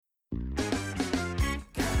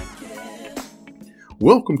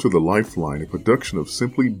Welcome to The Lifeline, a production of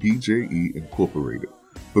Simply DJE Incorporated.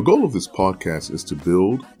 The goal of this podcast is to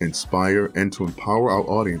build, inspire, and to empower our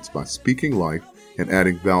audience by speaking life and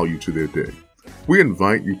adding value to their day. We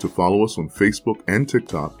invite you to follow us on Facebook and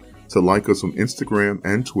TikTok, to like us on Instagram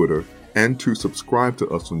and Twitter, and to subscribe to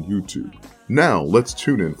us on YouTube. Now, let's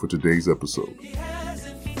tune in for today's episode.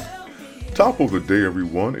 Top of the day,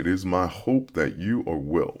 everyone. It is my hope that you are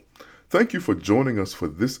well. Thank you for joining us for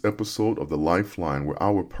this episode of The Lifeline, where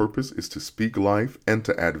our purpose is to speak life and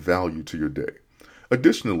to add value to your day.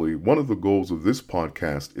 Additionally, one of the goals of this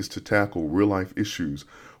podcast is to tackle real-life issues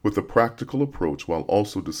with a practical approach while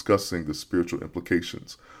also discussing the spiritual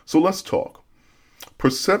implications. So let's talk.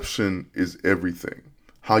 Perception is everything.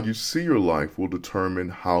 How you see your life will determine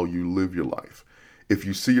how you live your life. If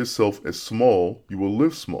you see yourself as small, you will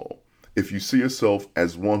live small. If you see yourself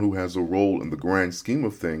as one who has a role in the grand scheme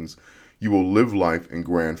of things, you will live life in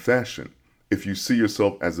grand fashion. If you see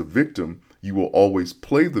yourself as a victim, you will always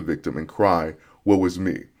play the victim and cry, "Woe is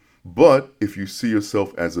me." But if you see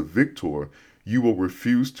yourself as a victor, you will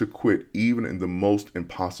refuse to quit even in the most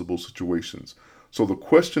impossible situations. So the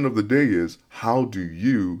question of the day is, how do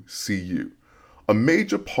you see you? A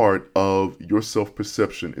major part of your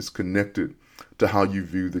self-perception is connected to how you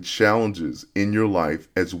view the challenges in your life,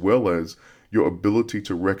 as well as your ability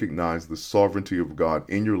to recognize the sovereignty of God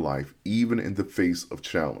in your life, even in the face of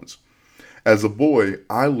challenge. As a boy,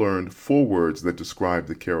 I learned 4 words that describe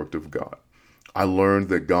the character of God. I learned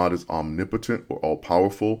that God is omnipotent or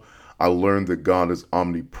all-powerful. I learned that God is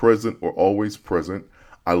omnipresent or always present.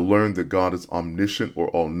 I learned that God is omniscient or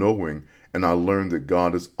all-knowing. And I learned that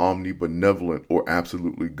God is omnibenevolent or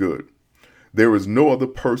absolutely good. There is no other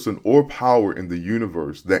person or power in the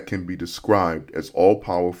universe that can be described as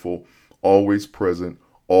all-powerful, always present,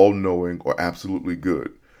 all-knowing, or absolutely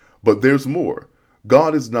good. But there's more.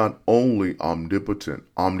 God is not only omnipotent,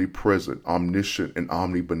 omnipresent, omniscient, and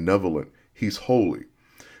omnibenevolent. He's holy.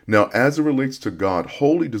 Now, as it relates to God,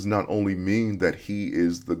 holy does not only mean that he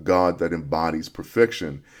is the God that embodies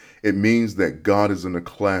perfection. It means that God is in a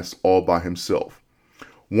class all by himself.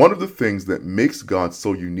 One of the things that makes God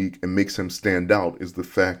so unique and makes him stand out is the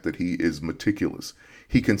fact that he is meticulous.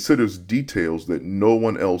 He considers details that no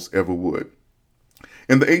one else ever would.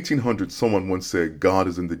 In the 1800s, someone once said, God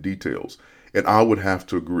is in the details, and I would have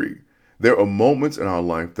to agree. There are moments in our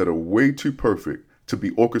life that are way too perfect to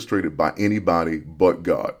be orchestrated by anybody but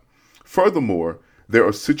God. Furthermore, there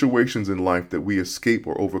are situations in life that we escape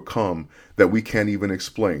or overcome that we can't even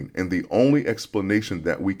explain, and the only explanation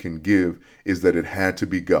that we can give is that it had to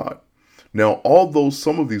be God. Now, although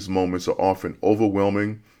some of these moments are often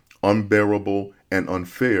overwhelming, unbearable, and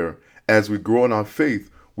unfair, as we grow in our faith,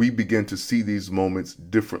 we begin to see these moments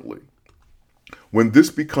differently. When this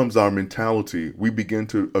becomes our mentality, we begin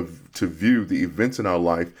to view the events in our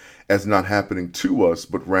life as not happening to us,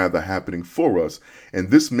 but rather happening for us. And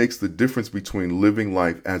this makes the difference between living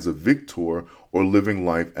life as a victor or living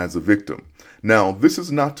life as a victim. Now, this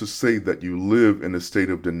is not to say that you live in a state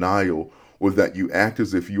of denial or that you act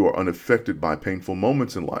as if you are unaffected by painful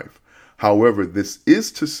moments in life. However, this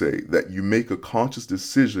is to say that you make a conscious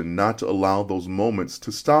decision not to allow those moments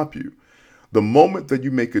to stop you. The moment that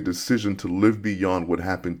you make a decision to live beyond what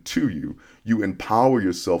happened to you, you empower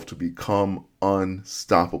yourself to become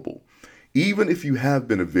unstoppable. Even if you have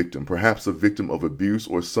been a victim, perhaps a victim of abuse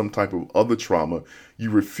or some type of other trauma,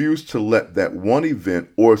 you refuse to let that one event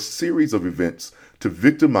or series of events to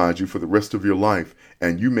victimize you for the rest of your life,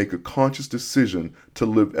 and you make a conscious decision to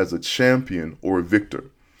live as a champion or a victor.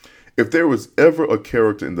 If there was ever a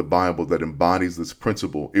character in the Bible that embodies this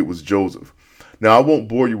principle, it was Joseph. Now, I won't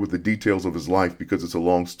bore you with the details of his life because it's a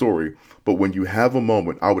long story, but when you have a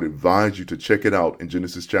moment, I would advise you to check it out in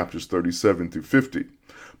Genesis chapters 37 through 50.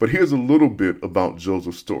 But here's a little bit about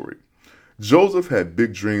Joseph's story. Joseph had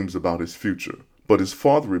big dreams about his future, but his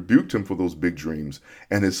father rebuked him for those big dreams,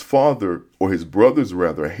 and his father, or his brothers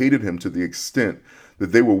rather, hated him to the extent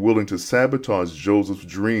that they were willing to sabotage Joseph's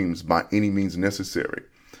dreams by any means necessary.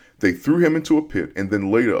 They threw him into a pit, and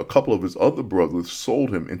then later a couple of his other brothers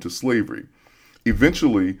sold him into slavery.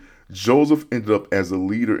 Eventually, Joseph ended up as a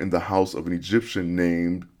leader in the house of an Egyptian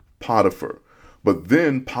named Potiphar. But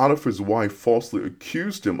then Potiphar's wife falsely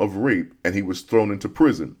accused him of rape, and he was thrown into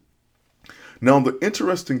prison. Now, the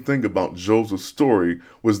interesting thing about Joseph's story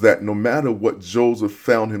was that no matter what Joseph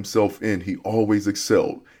found himself in, he always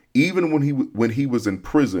excelled. Even when he was in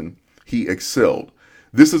prison, he excelled.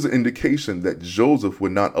 This is an indication that Joseph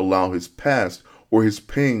would not allow his past or his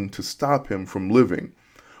pain to stop him from living.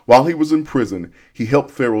 While he was in prison, he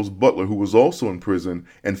helped Pharaoh's butler, who was also in prison,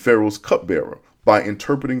 and Pharaoh's cupbearer. by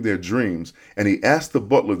interpreting their dreams, and he asked the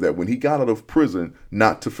butler that when he got out of prison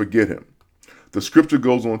not to forget him. The scripture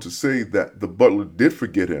goes on to say that the butler did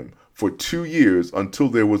forget him for 2 years until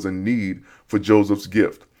there was a need for Joseph's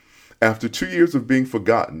gift. After 2 years of being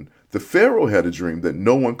forgotten, the Pharaoh had a dream that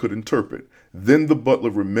no one could interpret. Then the butler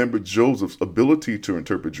remembered Joseph's ability to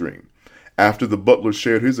interpret dreams. After the butler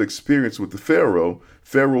shared his experience with the Pharaoh,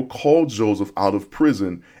 Pharaoh called Joseph out of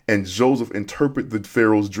prison, and Joseph interpreted the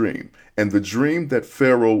Pharaoh's dream. And the dream that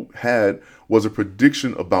Pharaoh had was a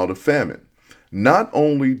prediction about a famine. Not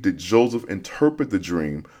only did Joseph interpret the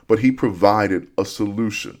dream, but he provided a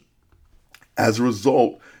solution. As a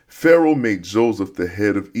result, Pharaoh made Joseph the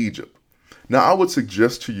head of Egypt. Now, I would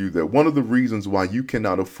suggest to you that one of the reasons why you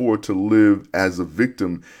cannot afford to live as a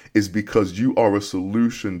victim is because you are a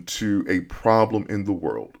solution to a problem in the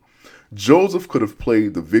world. Joseph could have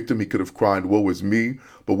played the victim. He could have cried, "Woe is me."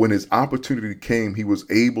 But when his opportunity came, he was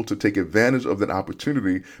able to take advantage of that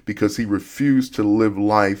opportunity because he refused to live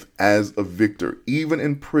life as a victor. Even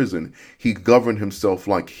in prison, he governed himself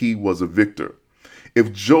like he was a victor.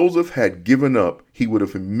 If Joseph had given up, he would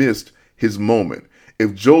have missed his moment.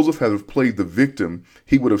 If Joseph had played the victim,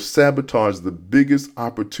 he would have sabotaged the biggest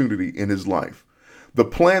opportunity in his life. The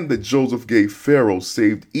plan that Joseph gave Pharaoh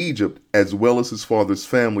saved Egypt as well as his father's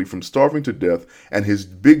family from starving to death, and his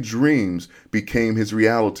big dreams became his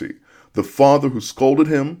reality. The father who scolded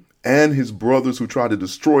him and his brothers who tried to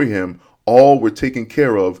destroy him all were taken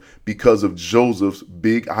care of because of Joseph's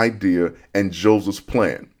big idea and Joseph's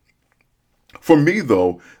plan. For me,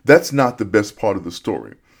 though, that's not the best part of the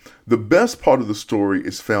story. The best part of the story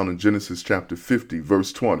is found in Genesis chapter 50,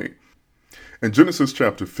 verse 20. In Genesis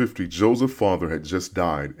chapter 50, Joseph's father had just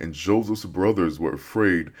died, and Joseph's brothers were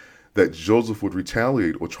afraid that Joseph would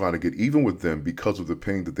retaliate or try to get even with them because of the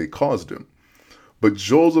pain that they caused him. But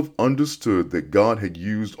Joseph understood that God had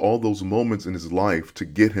used all those moments in his life to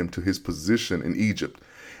get him to his position in Egypt.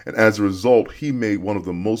 And as a result, he made one of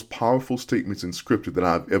the most powerful statements in scripture that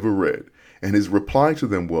I've ever read. And his reply to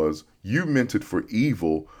them was, "You meant it for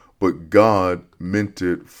evil, but God meant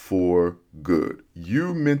it for good."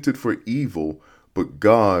 You meant it for evil, but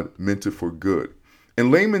God meant it for good.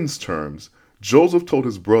 In layman's terms, Joseph told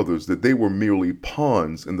his brothers that they were merely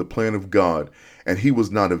pawns in the plan of God, and he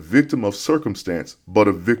was not a victim of circumstance, but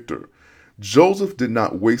a victor. Joseph did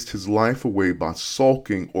not waste his life away by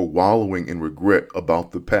sulking or wallowing in regret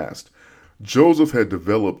about the past. Joseph had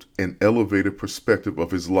developed an elevated perspective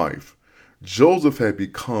of his life. Joseph had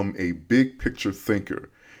become a big picture thinker.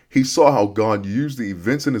 He saw how God used the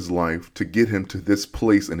events in his life to get him to this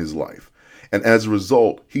place in his life. And as a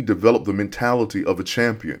result, he developed the mentality of a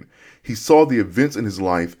champion. He saw the events in his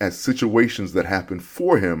life as situations that happened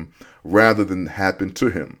for him rather than happened to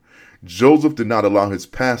him. Joseph did not allow his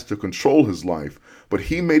past to control his life, but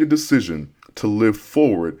he made a decision to live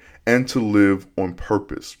forward and to live on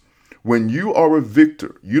purpose. When you are a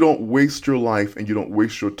victor, you don't waste your life and you don't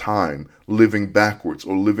waste your time living backwards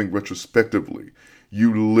or living retrospectively.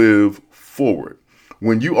 You live forward.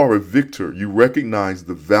 When you are a victor, you recognize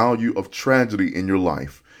the value of tragedy in your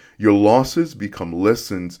life. Your losses become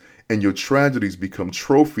lessons, and your tragedies become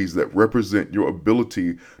trophies that represent your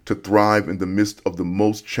ability to thrive in the midst of the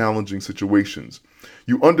most challenging situations.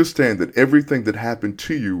 You understand that everything that happened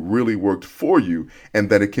to you really worked for you, and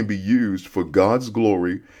that it can be used for God's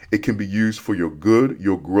glory. It can be used for your good,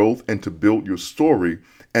 your growth, and to build your story,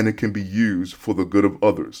 and it can be used for the good of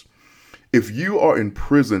others. If you are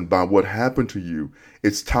imprisoned by what happened to you,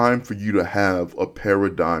 it's time for you to have a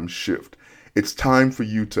paradigm shift. It's time for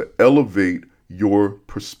you to elevate your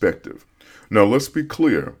perspective. Now, let's be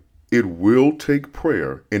clear. It will take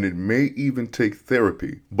prayer, and it may even take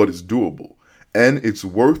therapy, but it's doable. And it's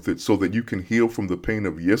worth it so that you can heal from the pain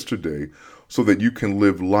of yesterday, so that you can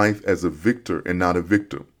live life as a victor and not a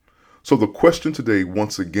victim. So the question today,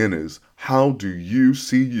 once again, is how do you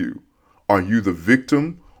see you? Are you the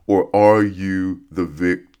victim? Or are you the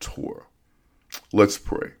victor? Let's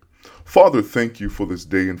pray. Father, thank you for this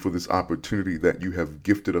day and for this opportunity that you have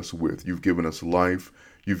gifted us with. You've given us life,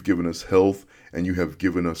 you've given us health, and you have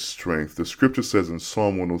given us strength. The scripture says in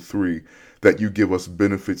Psalm 103 that you give us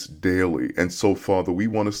benefits daily. And so, Father, we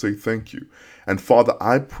want to say thank you. And Father,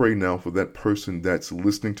 I pray now for that person that's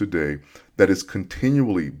listening today that is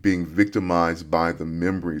continually being victimized by the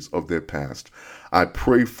memories of their past. I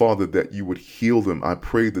pray, Father, that you would heal them. I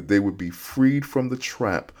pray that they would be freed from the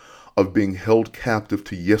trap of being held captive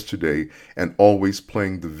to yesterday and always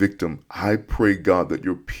playing the victim. I pray, God, that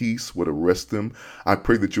your peace would arrest them. I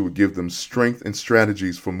pray that you would give them strength and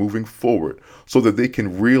strategies for moving forward so that they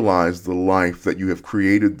can realize the life that you have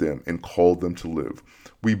created them and called them to live.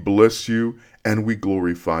 We bless you and we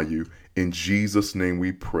glorify you. In Jesus' name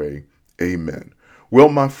we pray. Amen. Well,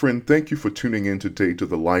 my friend, thank you for tuning in today to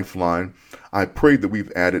the Lifeline. I pray that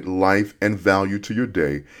we've added life and value to your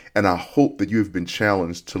day, and I hope that you have been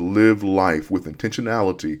challenged to live life with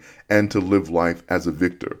intentionality and to live life as a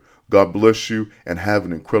victor. God bless you and have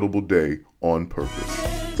an incredible day on purpose.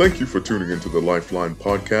 Thank you for tuning into the Lifeline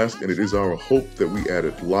podcast, and it is our hope that we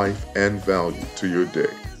added life and value to your day.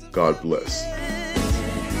 God bless.